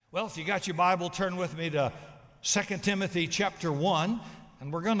Well, if you got your Bible, turn with me to 2 Timothy chapter 1,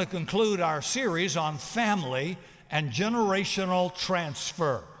 and we're going to conclude our series on family and generational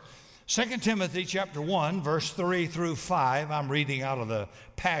transfer. 2 Timothy chapter 1, verse 3 through 5, I'm reading out of the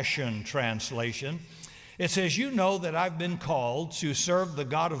Passion Translation. It says, "You know that I've been called to serve the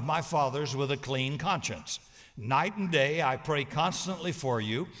God of my fathers with a clean conscience. Night and day I pray constantly for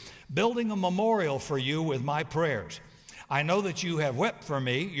you, building a memorial for you with my prayers. I know that you have wept for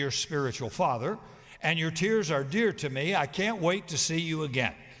me, your spiritual father, and your tears are dear to me. I can't wait to see you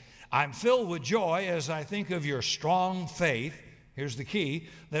again. I'm filled with joy as I think of your strong faith," here's the key,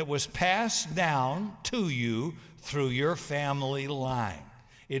 "that was passed down to you through your family line.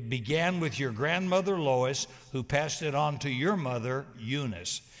 It began with your grandmother Lois, who passed it on to your mother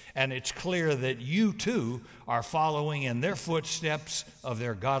Eunice. And it's clear that you too are following in their footsteps of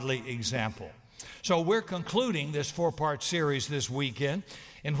their godly example." So we're concluding this four-part series this weekend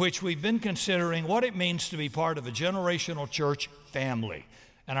in which we've been considering what it means to be part of a generational church family.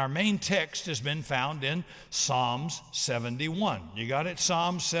 And our main text has been found in Psalms 71. You got it?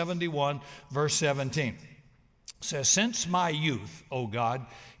 Psalms 71, verse 17. It says, "Since my youth, O God,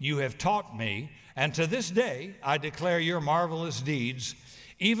 you have taught me, and to this day I declare your marvelous deeds.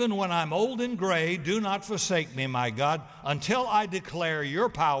 Even when I'm old and gray, do not forsake me, my God, until I declare your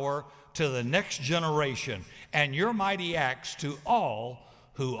power to the next generation and your mighty acts to all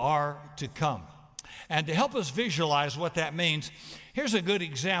who are to come." And to help us visualize what that means, here's a good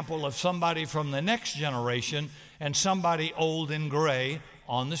example of somebody from the next generation and somebody old and gray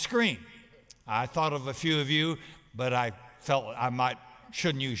on the screen. I thought of a few of you, but I felt I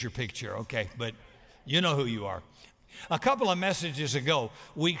shouldn't use your picture, okay, but you know who you are. A couple of messages ago,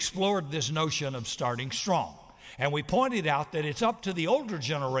 we explored this notion of starting strong. And we pointed out that it's up to the older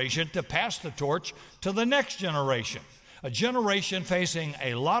generation to pass the torch to the next generation, a generation facing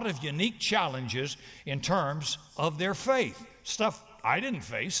a lot of unique challenges in terms of their faith, stuff I didn't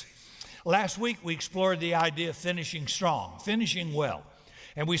face. Last week, we explored the idea of finishing strong, finishing well.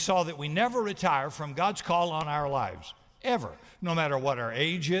 And we saw that we never retire from God's call on our lives, ever. No matter what our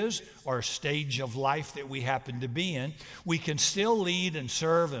age is or stage of life that we happen to be in, we can still lead and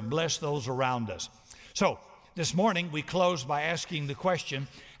serve and bless those around us. So, this morning, we close by asking the question,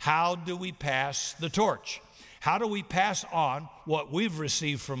 how do we pass the torch? How do we pass on what we've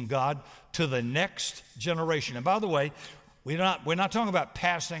received from God to the next generation? And by the way, we're not talking about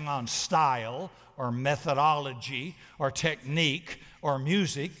passing on style or methodology or technique or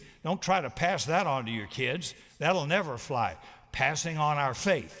music. Don't try to pass that on to your kids. That'll never fly. Passing on our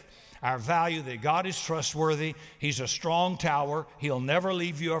faith, our value that God is trustworthy. He's a strong tower. He'll never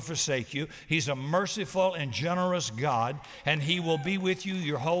leave you or forsake you. He's a merciful and generous God, and He will be with you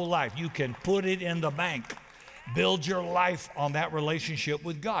your whole life. You can put it in the bank. Build your life on that relationship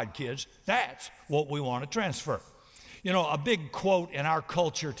with God, kids. That's what we want to transfer. You know, a big quote in our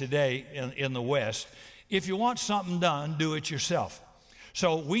culture today in the West, if you want something done, do it yourself.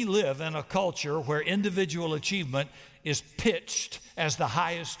 So we live in a culture where individual achievement is pitched as the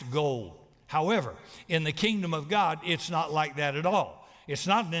highest goal. However, in the kingdom of God, it's not like that at all. It's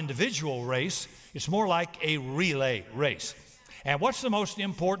not an individual race. It's more like a relay race. And what's the most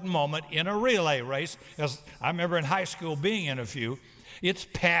important moment in a relay race? As I remember in high school being in a few, it's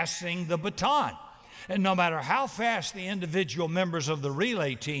passing the baton. And no matter how fast the individual members of the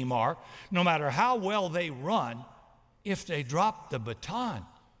relay team are, no matter how well they run, if they drop the baton,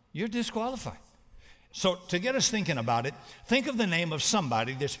 you're disqualified. So to get us thinking about it, think of the name of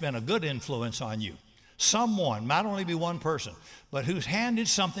somebody that's been a good influence on you. Someone, might only be one person, but who's handed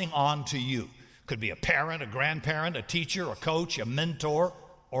something on to you. Could be a parent, a grandparent, a teacher, a coach, a mentor,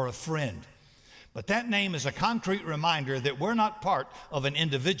 or a friend. But that name is a concrete reminder that we're not part of an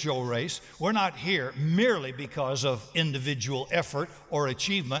individual race. We're not here merely because of individual effort or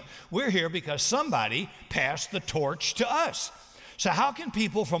achievement. We're here because somebody passed the torch to us. So how can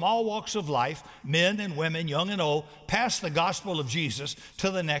people from all walks of life, men and women, young and old, pass the gospel of Jesus to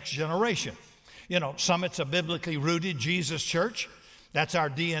the next generation? You know, Summit's a biblically rooted Jesus church. That's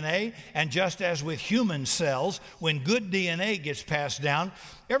our DNA. And just as with human cells, when good DNA gets passed down,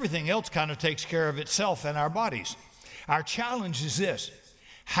 everything else kind of takes care of itself in our bodies. Our challenge is this: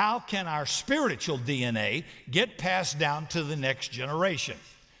 how can our spiritual DNA get passed down to the next generation?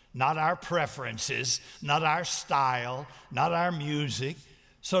 Not our preferences, not our style, not our music.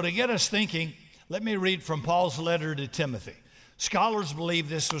 So to get us thinking, let me read from Paul's letter to Timothy. Scholars believe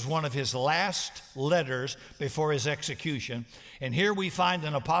this was one of his last letters before his execution. And here we find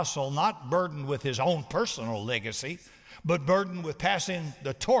an apostle not burdened with his own personal legacy, but burdened with passing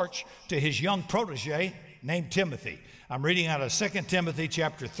the torch to his young protege, named Timothy. I'm reading out of 2 Timothy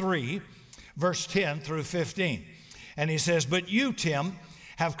chapter 3, verse 10 through 15. And he says, "But you, Tim,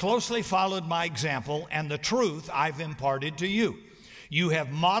 have closely followed my example and the truth I've imparted to you. You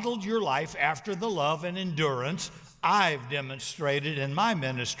have modeled your life after the love and endurance I've demonstrated in my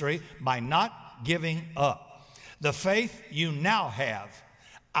ministry by not giving up. The faith you now have,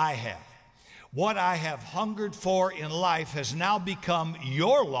 I have. What I have hungered for in life has now become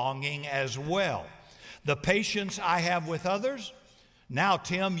your longing as well. The patience I have with others, now,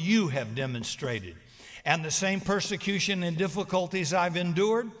 Tim, you have demonstrated. And the same persecution and difficulties I've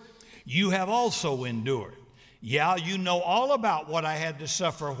endured, you have also endured. Yeah, you know all about what I had to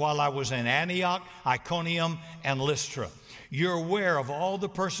suffer while I was in Antioch, Iconium, and Lystra. You're aware of all the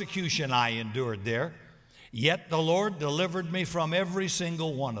persecution I endured there. Yet the Lord delivered me from every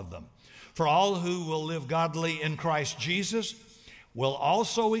single one of them. For all who will live godly in Christ Jesus will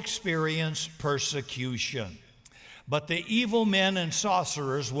also experience persecution. But the evil men and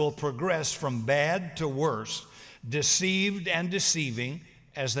sorcerers will progress from bad to worse, deceived and deceiving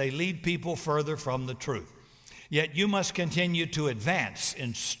as they lead people further from the truth. Yet you must continue to advance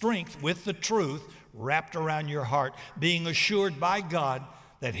in strength with the truth wrapped around your heart, being assured by God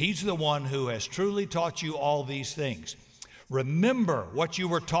that He's the one who has truly taught you all these things. Remember what you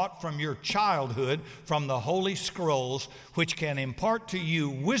were taught from your childhood from the Holy Scrolls, which can impart to you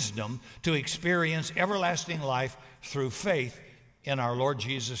wisdom to experience everlasting life through faith in our Lord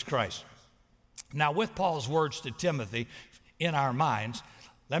Jesus Christ." Now, with Paul's words to Timothy in our minds,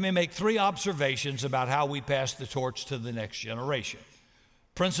 let me make 3 observations about how we pass the torch to the next generation.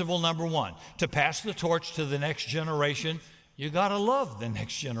 Principle number 1, to pass the torch to the next generation, you got to love the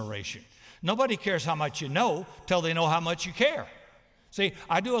next generation. Nobody cares how much you know till they know how much you care. See,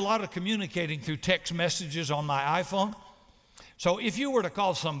 I do a lot of communicating through text messages on my iPhone. So if you were to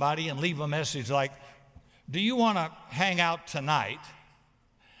call somebody and leave a message like, "Do you want to hang out tonight?"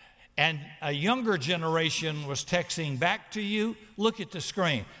 and a younger generation was texting back to you, look at the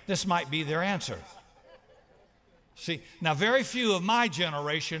screen. This might be their answer. See, now very few of my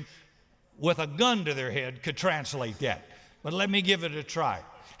generation with a gun to their head could translate that. But let me give it a try.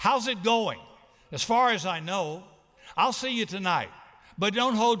 "How's it going?" "As far as I know, I'll see you tonight. But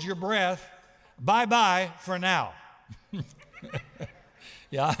don't hold your breath. Bye-bye for now."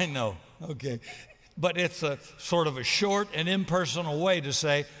 Yeah, I know. Okay. But it's a sort of a short and impersonal way to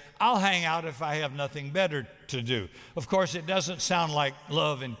say, "I'll hang out if I have nothing better to do." Of course, it doesn't sound like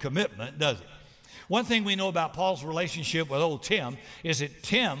love and commitment, does it? One thing we know about Paul's relationship with old Tim is that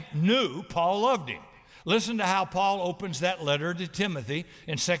Tim knew Paul loved him. Listen to how Paul opens that letter to Timothy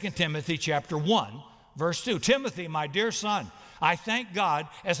in 2 Timothy chapter 1, verse 2. "Timothy, my dear son, I thank God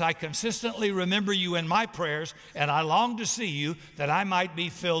as I consistently remember you in my prayers, and I long to see you that I might be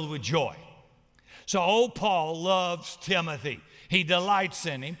filled with joy." So old Paul loves Timothy. He delights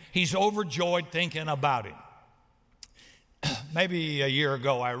in him. He's overjoyed thinking about him. Maybe a year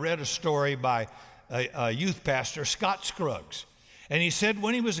ago, I read a story by a youth pastor, Scott Scruggs. And he said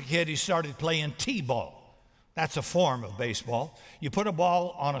when he was a kid, he started playing t-ball. That's a form of baseball. You put a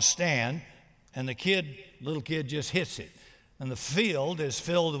ball on a stand, and the little kid just hits it. And the field is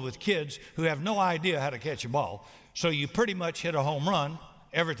filled with kids who have no idea how to catch a ball. So you pretty much hit a home run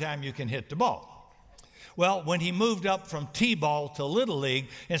every time you can hit the ball. Well, when he moved up from t-ball to Little League,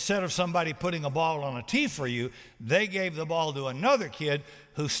 instead of somebody putting a ball on a tee for you, they gave the ball to another kid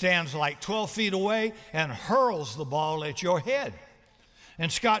who stands like 12 feet away and hurls the ball at your head.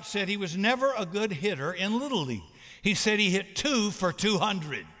 And Scott said he was never a good hitter in Little League. He said he hit 2 for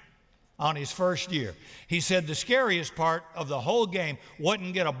 200 on his first year. He said the scariest part of the whole game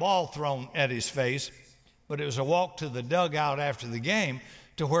wasn't get a ball thrown at his face, but it was a walk to the dugout after the game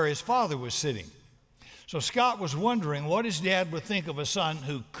to where his father was sitting. So Scott was wondering what his dad would think of a son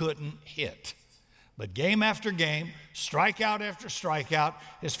who couldn't hit. But game after game, strikeout after strikeout,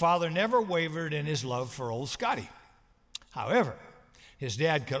 his father never wavered in his love for old Scotty. However, his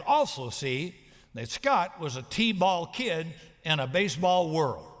dad could also see that Scott was a t-ball kid in a baseball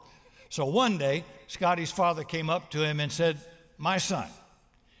world. So one day, Scotty's father came up to him and said, "My son,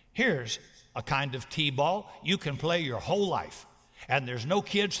 here's a kind of t-ball you can play your whole life. And there's no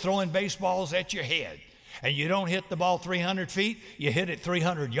kids throwing baseballs at your head. And you don't hit the ball 300 feet, you hit it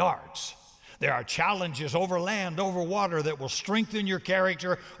 300 yards. There are challenges over land, over water that will strengthen your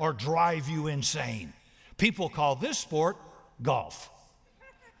character or drive you insane. People call this sport golf.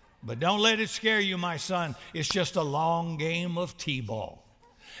 But don't let it scare you, my son. It's just a long game of t-ball."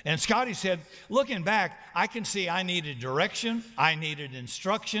 And Scotty said, looking back, I can see I needed direction, I needed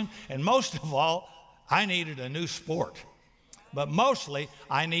instruction, and most of all, I needed a new sport. But mostly,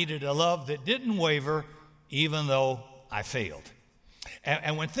 I needed a love that didn't waver even though I failed.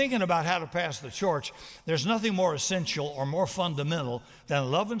 And when thinking about how to pass the torch, there's nothing more essential or more fundamental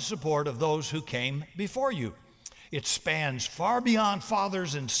than love and support of those who came before you. It spans far beyond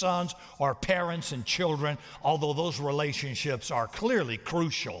fathers and sons or parents and children, although those relationships are clearly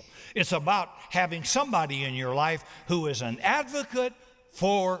crucial. It's about having somebody in your life who is an advocate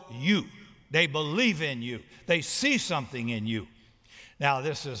for you. They believe in you. They see something in you. Now,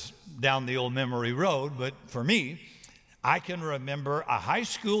 this is down the old memory road, but for me, I can remember a high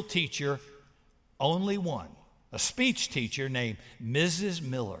school teacher, only one, a speech teacher named Mrs.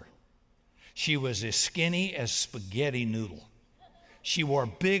 Miller. She was as skinny as spaghetti noodle. She wore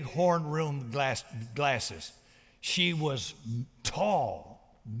big horn-rimmed glasses. She was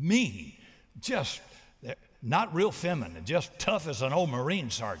tall, mean, just not real feminine, just tough as an old Marine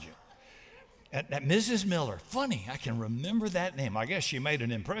sergeant. And Mrs. Miller, funny, I can remember that name. I guess she made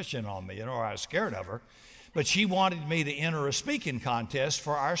an impression on me, or I was scared of her. But she wanted me to enter a speaking contest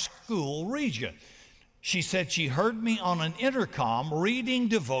for our school region. She said she heard me on an intercom reading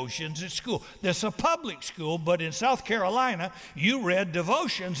devotions at school. This is a public school, but in South Carolina, you read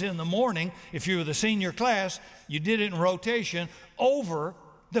devotions in the morning. If you were the senior class, you did it in rotation over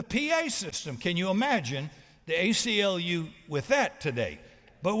the PA system. Can you imagine the ACLU with that today?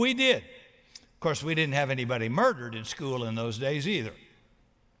 But we did. Of course, we didn't have anybody murdered in school in those days either.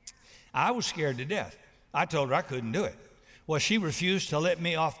 I was scared to death. I told her I couldn't do it. Well, she refused to let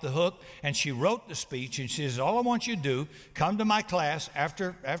me off the hook, and she wrote the speech, and she says, all I want you to do, come to my class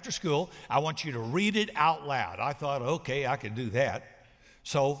after school. I want you to read it out loud. I thought, okay, I could do that.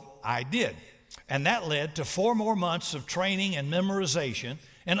 So I did. And that led to 4 more months of training and memorization,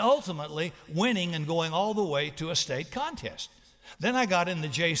 and ultimately winning and going all the way to a state contest. Then I got in the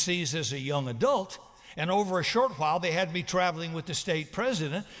JCs as a young adult, and over a short while, they had me traveling with the state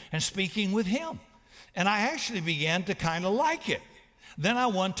president and speaking with him. And I actually began to kind of like it. Then I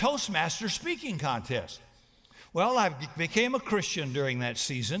won Toastmaster speaking contest. Well, I became a Christian during that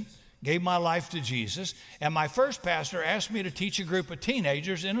season, gave my life to Jesus, and my first pastor asked me to teach a group of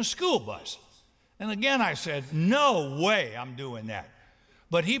teenagers in a school bus. And again, I said, no way I'm doing that.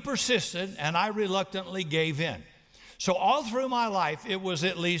 But he persisted, and I reluctantly gave in. So all through my life, it was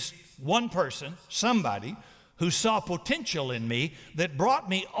at least one person, somebody, who saw potential in me that brought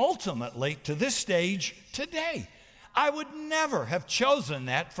me ultimately to this stage today. I would never have chosen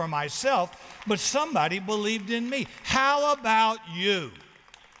that for myself, but somebody believed in me. How about you?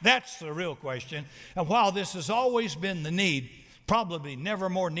 That's the real question. And while this has always been the need, probably never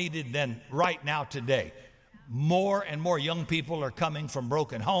more needed than right now today, more and more young people are coming from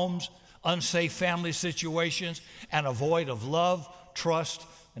broken homes, unsafe family situations, and a void of love, trust,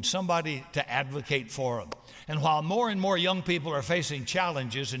 and somebody to advocate for them. And while more and more young people are facing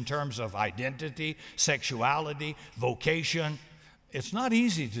challenges in terms of identity, sexuality, vocation, it's not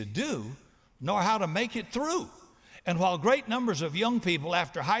easy to do, nor how to make it through. And while great numbers of young people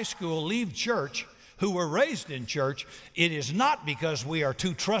after high school leave church who were raised in church, it is not because we are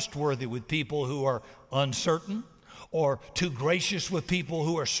too trustworthy with people who are uncertain, or too gracious with people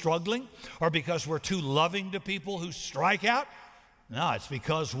who are struggling, or because we're too loving to people who strike out. No, it's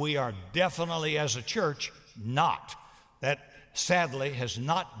because we are definitely, as a church, not. That, sadly, has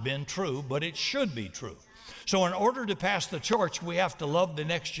not been true, but it should be true. So in order to pass the torch, we have to love the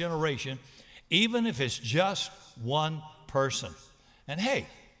next generation, even if it's just one person. And hey,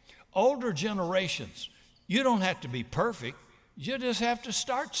 older generations, you don't have to be perfect. You just have to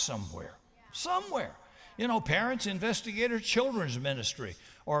start somewhere. Somewhere. You know, parents, investigators, children's ministry,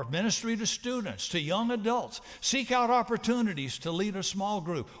 or ministry to students, to young adults. Seek out opportunities to lead a small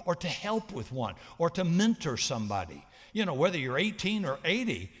group, or to help with one, or to mentor somebody. You know, whether you're 18 or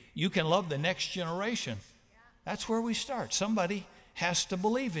 80, you can love the next generation. That's where we start. Somebody has to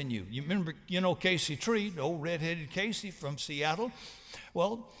believe in you. You remember, Casey Treat, old redheaded Casey from Seattle?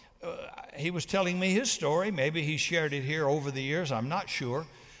 Well, he was telling me his story. Maybe he shared it here over the years. I'm not sure.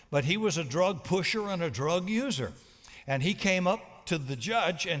 But he was a drug pusher and a drug user. And he came up to the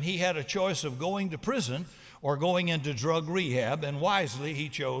judge, and he had a choice of going to prison or going into drug rehab, and wisely he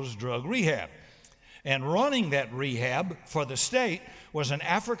chose drug rehab. And running that rehab for the state was an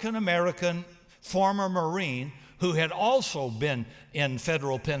African-American former Marine who had also been in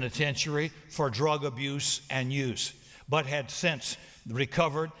federal penitentiary for drug abuse and use, but had since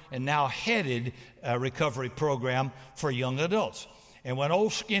recovered and now headed a recovery program for young adults. And when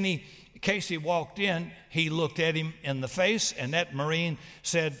old skinny Casey walked in, he looked at him in the face, and that Marine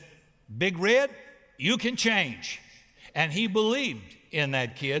said, "Big Red, you can change." And he believed in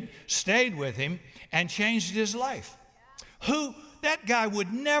that kid, stayed with him, and changed his life. Who that guy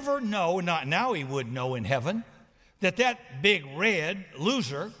would never know, not now he would know in heaven, that big red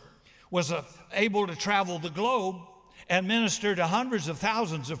loser was able to travel the globe and minister to hundreds of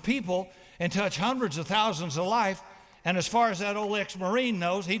thousands of people and touch hundreds of thousands of lives. And as far as that old ex-Marine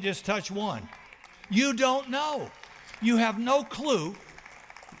knows, he just touched one. You don't know. You have no clue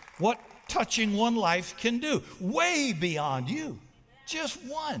what touching one life can do. Way beyond you. Just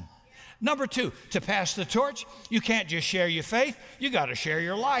one. Number two, to pass the torch, you can't just share your faith. You got to share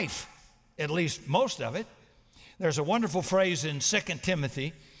your life, at least most of it. There's a wonderful phrase in 2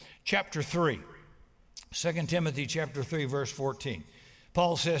 Timothy chapter 3. 2 Timothy chapter 3, verse 14.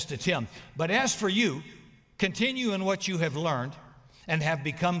 Paul says to Tim, "But as for you, continue in what you have learned and have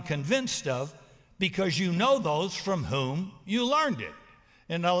become convinced of, because you know those from whom you learned it."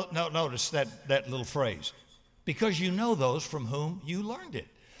 And notice that little phrase. Because you know those from whom you learned it.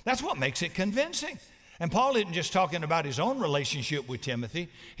 That's what makes it convincing. And Paul isn't just talking about his own relationship with Timothy.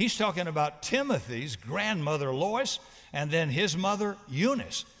 He's talking about Timothy's grandmother Lois and then his mother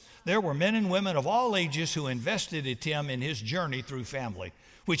Eunice. There were men and women of all ages who invested in Tim in his journey through family,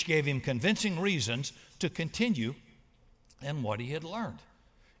 which gave him convincing reasons to continue in what he had learned.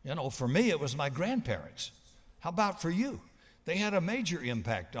 You know, for me, it was my grandparents. How about for you? They had a major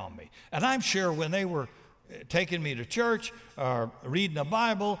impact on me. And I'm sure when they were taking me to church or reading the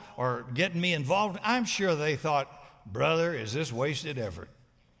Bible or getting me involved, I'm sure they thought, "Brother, is this wasted effort?"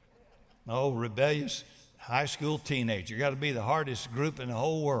 Oh, rebellious high school teenager. Got to be the hardest group in the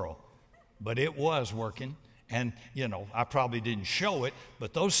whole world. But it was working. And, you know, I probably didn't show it,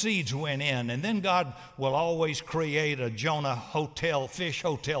 but those seeds went in. And then God will always create a Jonah hotel, fish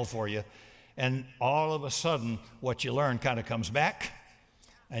hotel for you. And all of a sudden, what you learn kind of comes back.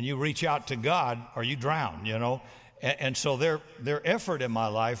 And you reach out to God or you drown, you know. And so their effort in my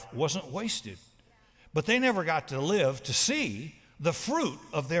life wasn't wasted. But they never got to live to see the fruit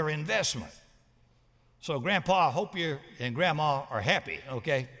of their investment. So, Grandpa, I hope you and Grandma are happy,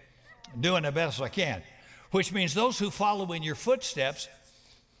 okay? Doing the best I can. Which means those who follow in your footsteps,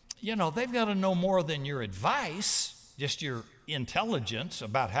 you know, they've got to know more than your advice, just your intelligence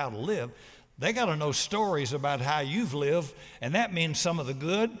about how to live. They got to know stories about how you've lived, and that means some of the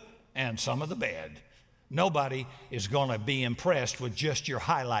good and some of the bad. Nobody is going to be impressed with just your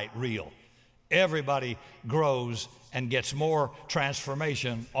highlight reel. Everybody grows and gets more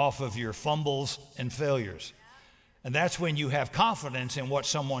transformation off of your fumbles and failures. And that's when you have confidence in what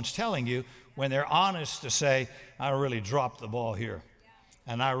someone's telling you, when they're honest to say, "I really dropped the ball here,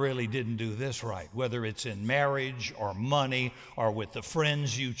 and I really didn't do this right," whether it's in marriage or money or with the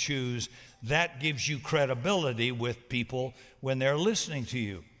friends you choose. That gives you credibility with people when they're listening to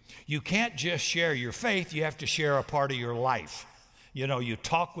you. You can't just share your faith, you have to share a part of your life. You know, you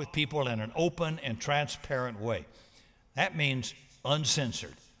talk with people in an open and transparent way. That means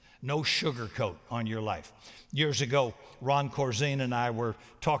uncensored, no sugarcoat on your life. Years ago, Ron Corzine and I were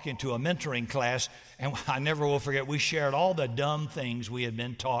talking to a mentoring class, and I never will forget, we shared all the dumb things we had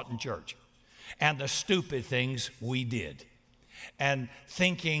been taught in church and the stupid things we did. And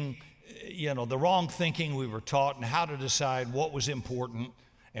thinking, you know, the wrong thinking we were taught and how to decide what was important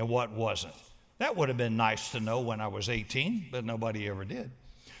and what wasn't. That would have been nice to know when I was 18, but nobody ever did.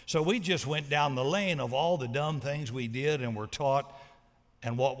 So we just went down the lane of all the dumb things we did and were taught,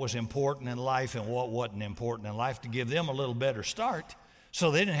 and what was important in life and what wasn't important in life, to give them a little better start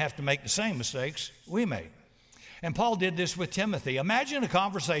so they didn't have to make the same mistakes we made. And Paul did this with Timothy. Imagine the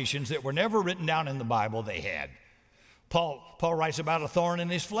conversations that were never written down in the Bible they had. Paul writes about a thorn in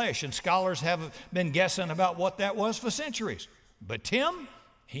his flesh, and scholars have been guessing about what that was for centuries. But Tim,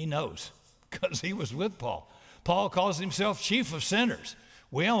 he knows, because he was with Paul. Paul calls himself chief of sinners.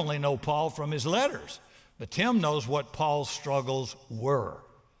 We only know Paul from his letters. But Tim knows what Paul's struggles were.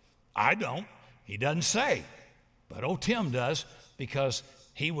 I don't. He doesn't say. But Tim does, because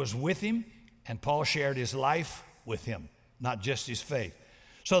he was with him and Paul shared his life with him, not just his faith.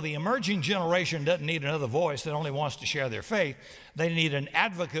 So the emerging generation doesn't need another voice that only wants to share their faith. They need an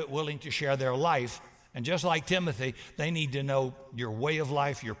advocate willing to share their life. And just like Timothy, they need to know your way of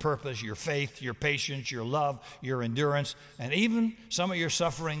life, your purpose, your faith, your patience, your love, your endurance, and even some of your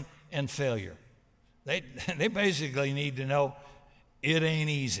suffering and failure. They basically need to know it ain't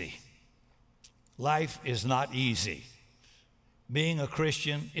easy. Life is not easy. Being a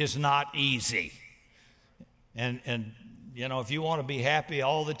Christian is not easy. And you know, if you want to be happy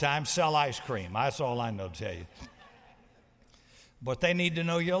all the time, sell ice cream. That's all I know to tell you. But they need to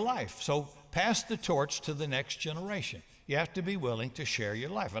know your life. So pass the torch to the next generation. You have to be willing to share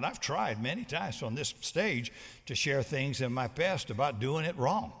your life. And I've tried many times on this stage to share things in my past about doing it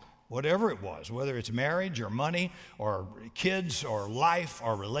wrong. whatever it was, whether it's marriage or money or kids or life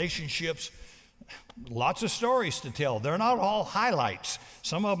or relationships. Lots of stories to tell. They're not all highlights.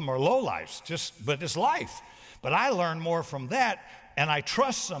 Some of them are lowlights, but it's life. But I learned more from that, and I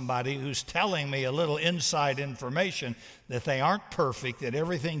trust somebody who's telling me a little inside information that they aren't perfect, that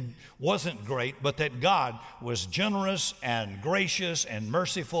everything wasn't great, but that God was generous and gracious and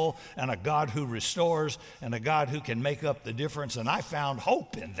merciful, and a God who restores and a God who can make up the difference. And I found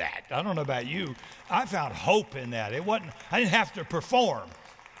hope in that. I don't know about you. I found hope in that. I didn't have to perform.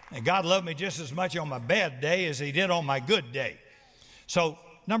 And God loved me just as much on my bad day as he did on my good day. So,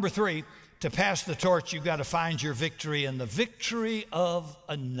 number 3, to pass the torch, you've got to find your victory in the victory of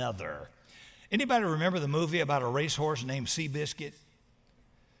another. Anybody remember the movie about a racehorse named Seabiscuit?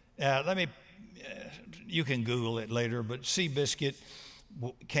 You can Google it later, but Seabiscuit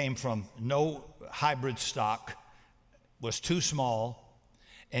came from no hybrid stock, was too small,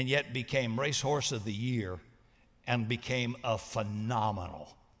 and yet became Racehorse of the Year and became a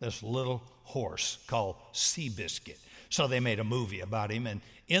phenomenal, this little horse called Seabiscuit. So they made a movie about him, and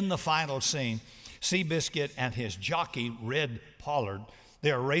in the final scene, Seabiscuit and his jockey, Red Pollard,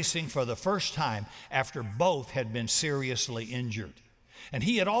 they're racing for the first time after both had been seriously injured. And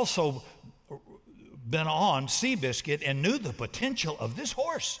he had also been on Seabiscuit and knew the potential of this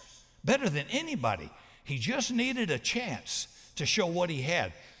horse better than anybody. He just needed a chance to show what he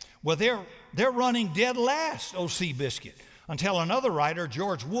had. Well, they're running dead last, Seabiscuit, until another rider,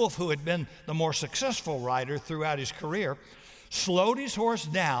 George Wolfe, who had been the more successful rider throughout his career, slowed his horse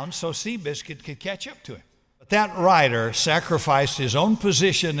down so Seabiscuit could catch up to him. But that rider sacrificed his own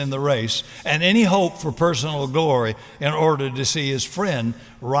position in the race and any hope for personal glory in order to see his friend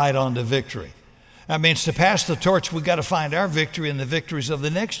ride on to victory. That means to pass the torch, we've got to find our victory in the victories of the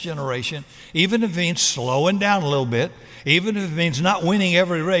next generation, even if it means slowing down a little bit, even if it means not winning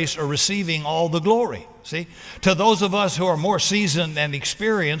every race or receiving all the glory. See, to those of us who are more seasoned and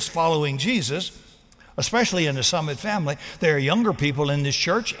experienced following Jesus, especially in the Summit family, there are younger people in this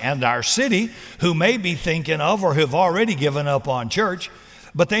church and our city who may be thinking of or have already given up on church,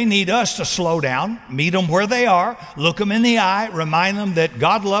 but they need us to slow down, meet them where they are, look them in the eye, remind them that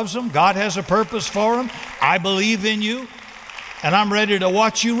God loves them, God has a purpose for them, I believe in you, and I'm ready to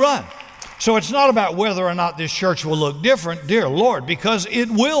watch you run. So it's not about whether or not this church will look different, dear Lord, because it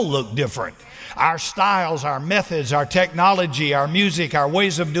will look different. Our styles, our methods, our technology, our music, our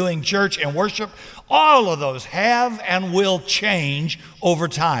ways of doing church and worship, all of those have and will change over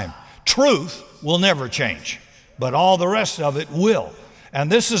time. Truth will never change, but all the rest of it will. And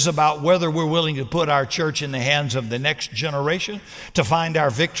this is about whether we're willing to put our church in the hands of the next generation, to find our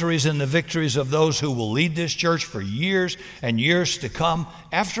victories in the victories of those who will lead this church for years and years to come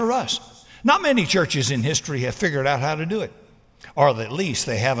after us. Not many churches in history have figured out how to do it, or at least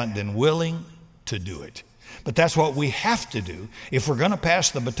they haven't been willing to do it. But that's what we have to do if we're going to pass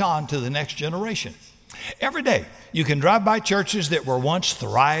the baton to the next generation. Every day, you can drive by churches that were once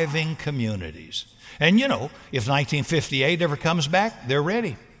thriving communities. And you know, if 1958 ever comes back, they're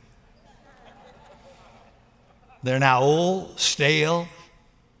ready. They're now old, stale,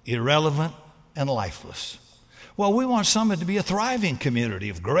 irrelevant, and lifeless. Well, we want Summit to be a thriving community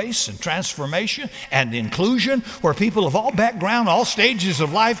of grace and transformation and inclusion, where people of all backgrounds, all stages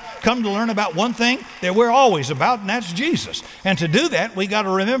of life come to learn about one thing that we're always about, and that's Jesus. And to do that, we got to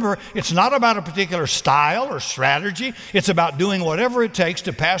remember it's not about a particular style or strategy. It's about doing whatever it takes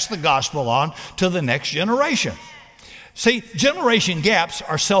to pass the gospel on to the next generation. See, generation gaps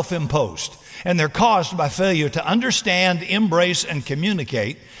are self-imposed, and they're caused by failure to understand, embrace, and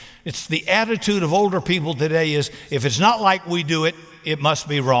communicate. It's the attitude of older people today is, if it's not like we do it, it must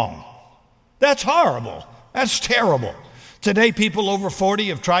be wrong. That's horrible. That's terrible. Today, people over 40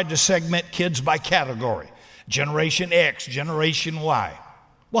 have tried to segment kids by category. Generation X, Generation Y.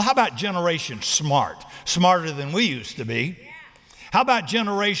 Well, how about Generation Smart? Smarter than we used to be. How about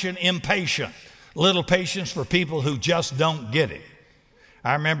Generation Impatient? Little patience for people who just don't get it.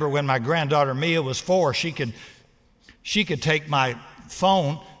 I remember when my granddaughter Mia was 4, she could take my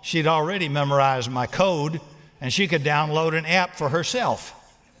phone. She'd already memorized my code, and she could download an app for herself.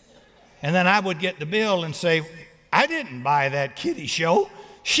 And then I would get the bill and say, I didn't buy that kiddie show.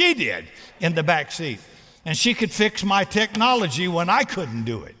 She did, in the back seat. And she could fix my technology when I couldn't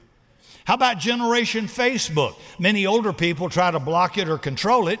do it. How about Generation Facebook? Many older people try to block it or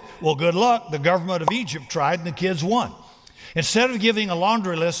control it. Well, good luck. The government of Egypt tried, and the kids won. Instead of giving a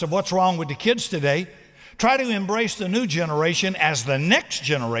laundry list of what's wrong with the kids today, try to embrace the new generation as the next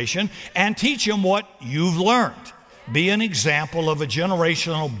generation and teach them what you've learned. Be an example of a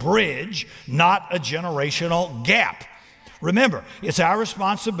generational bridge, not a generational gap. Remember, it's our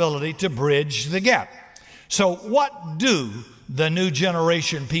responsibility to bridge the gap. So what do the new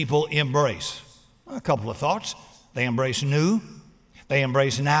generation people embrace? A couple of thoughts. They embrace new. They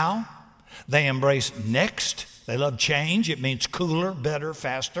embrace now. They embrace next. They love change. It means cooler, better,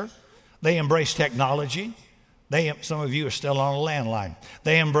 faster. They embrace technology. Some of you are still on a landline.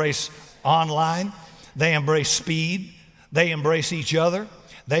 They embrace online. They embrace speed. They embrace each other.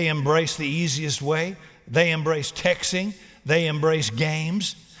 They embrace the easiest way. They embrace texting. They embrace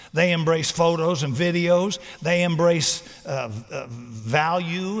games. They embrace photos and videos. They embrace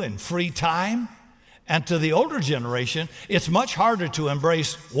value and free time. And to the older generation, it's much harder to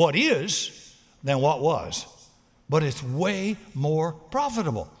embrace what is than what was. But it's way more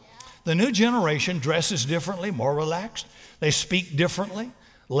profitable. The new generation dresses differently, more relaxed. They speak differently,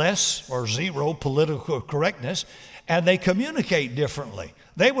 less or zero political correctness, and they communicate differently.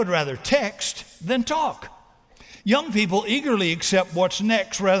 They would rather text than talk. Young people eagerly accept what's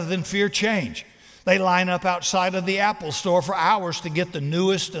next rather than fear change. They line up outside of the Apple store for hours to get the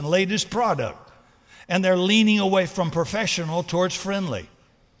newest and latest product. And they're leaning away from professional towards friendly.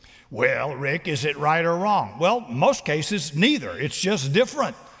 Well, Rick, is it right or wrong? Well, most cases, neither. It's just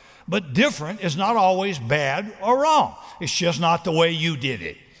different. But different is not always bad or wrong. It's just not the way you did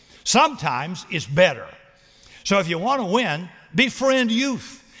it. Sometimes it's better. So if you want to win, befriend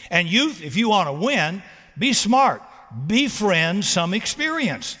youth. And youth, if you want to win, be smart. Befriend some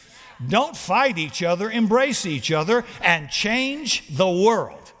experience. Don't fight each other, embrace each other, and change the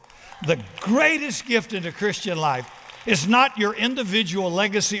world. The greatest gift in the Christian life is not your individual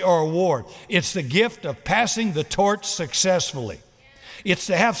legacy or award. It's the gift of passing the torch successfully. It's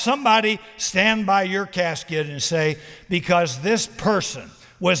to have somebody stand by your casket and say, because this person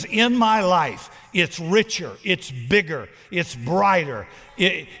was in my life, it's richer, it's bigger, it's brighter,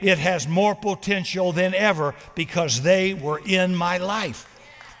 it has more potential than ever because they were in my life.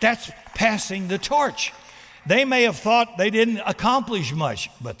 That's passing the torch. They may have thought they didn't accomplish much,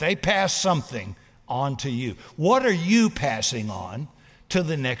 but they passed something on to you. What are you passing on to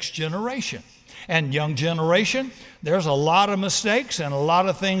the next generation? And young generation, there's a lot of mistakes and a lot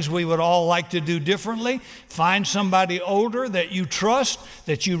of things we would all like to do differently. Find somebody older that you trust,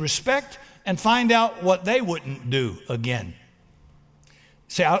 that you respect, and find out what they wouldn't do again.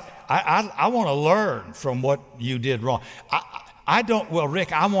 See, I want to learn from what you did wrong. Well,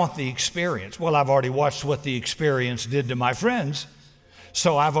 Rick, I want the experience. Well, I've already watched what the experience did to my friends,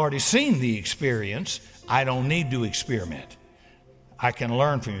 so I've already seen the experience. I don't need to experiment. I can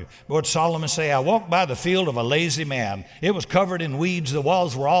learn from you. What did Solomon say? I walked by the field of a lazy man. It was covered in weeds. The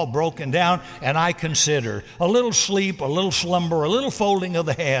walls were all broken down, and I considered a little sleep, a little slumber, a little folding of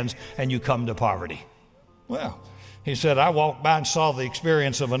the hands, and you come to poverty. Well, he said, I walked by and saw the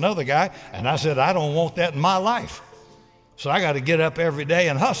experience of another guy, and I said, I don't want that in my life. So I got to get up every day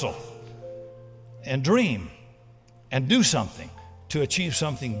and hustle and dream and do something to achieve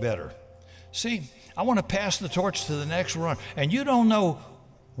something better. See, I want to pass the torch to the next run. And you don't know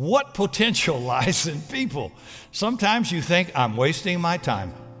what potential lies in people. Sometimes you think, I'm wasting my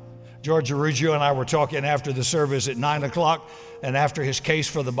time. George Arugio and I were talking after the service at 9 o'clock, and after his case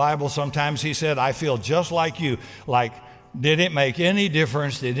for the Bible, sometimes he said, I feel just like you, like, did it make any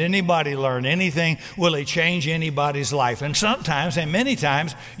difference? Did anybody learn anything? Will it change anybody's life? And sometimes, and many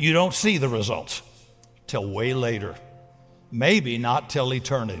times, you don't see the results till way later. Maybe not till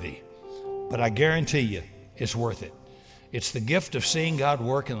eternity. But I guarantee you, it's worth it. It's the gift of seeing God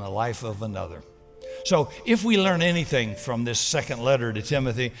work in the life of another. So if we learn anything from this second letter to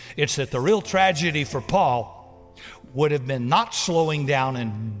Timothy, it's that the real tragedy for Paul would have been not slowing down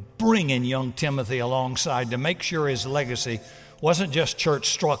and bringing young Timothy alongside to make sure his legacy wasn't just church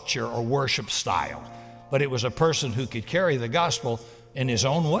structure or worship style, but it was a person who could carry the gospel in his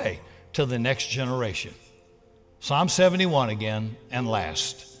own way to the next generation. Psalm 71 again, and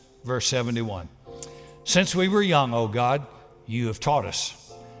last, verse 71. Since we were young, O God, you have taught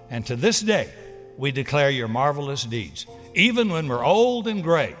us, and to this day we declare your marvelous deeds. Even when we're old and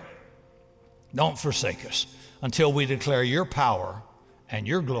gray, don't forsake us until we declare your power and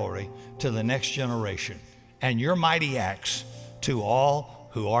your glory to the next generation and your mighty acts to all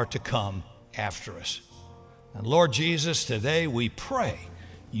who are to come after us. And Lord Jesus, today we pray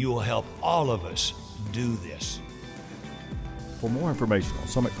you will help all of us do this. For more information on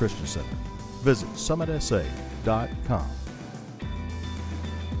Summit Christian Center, visit summitsa.com.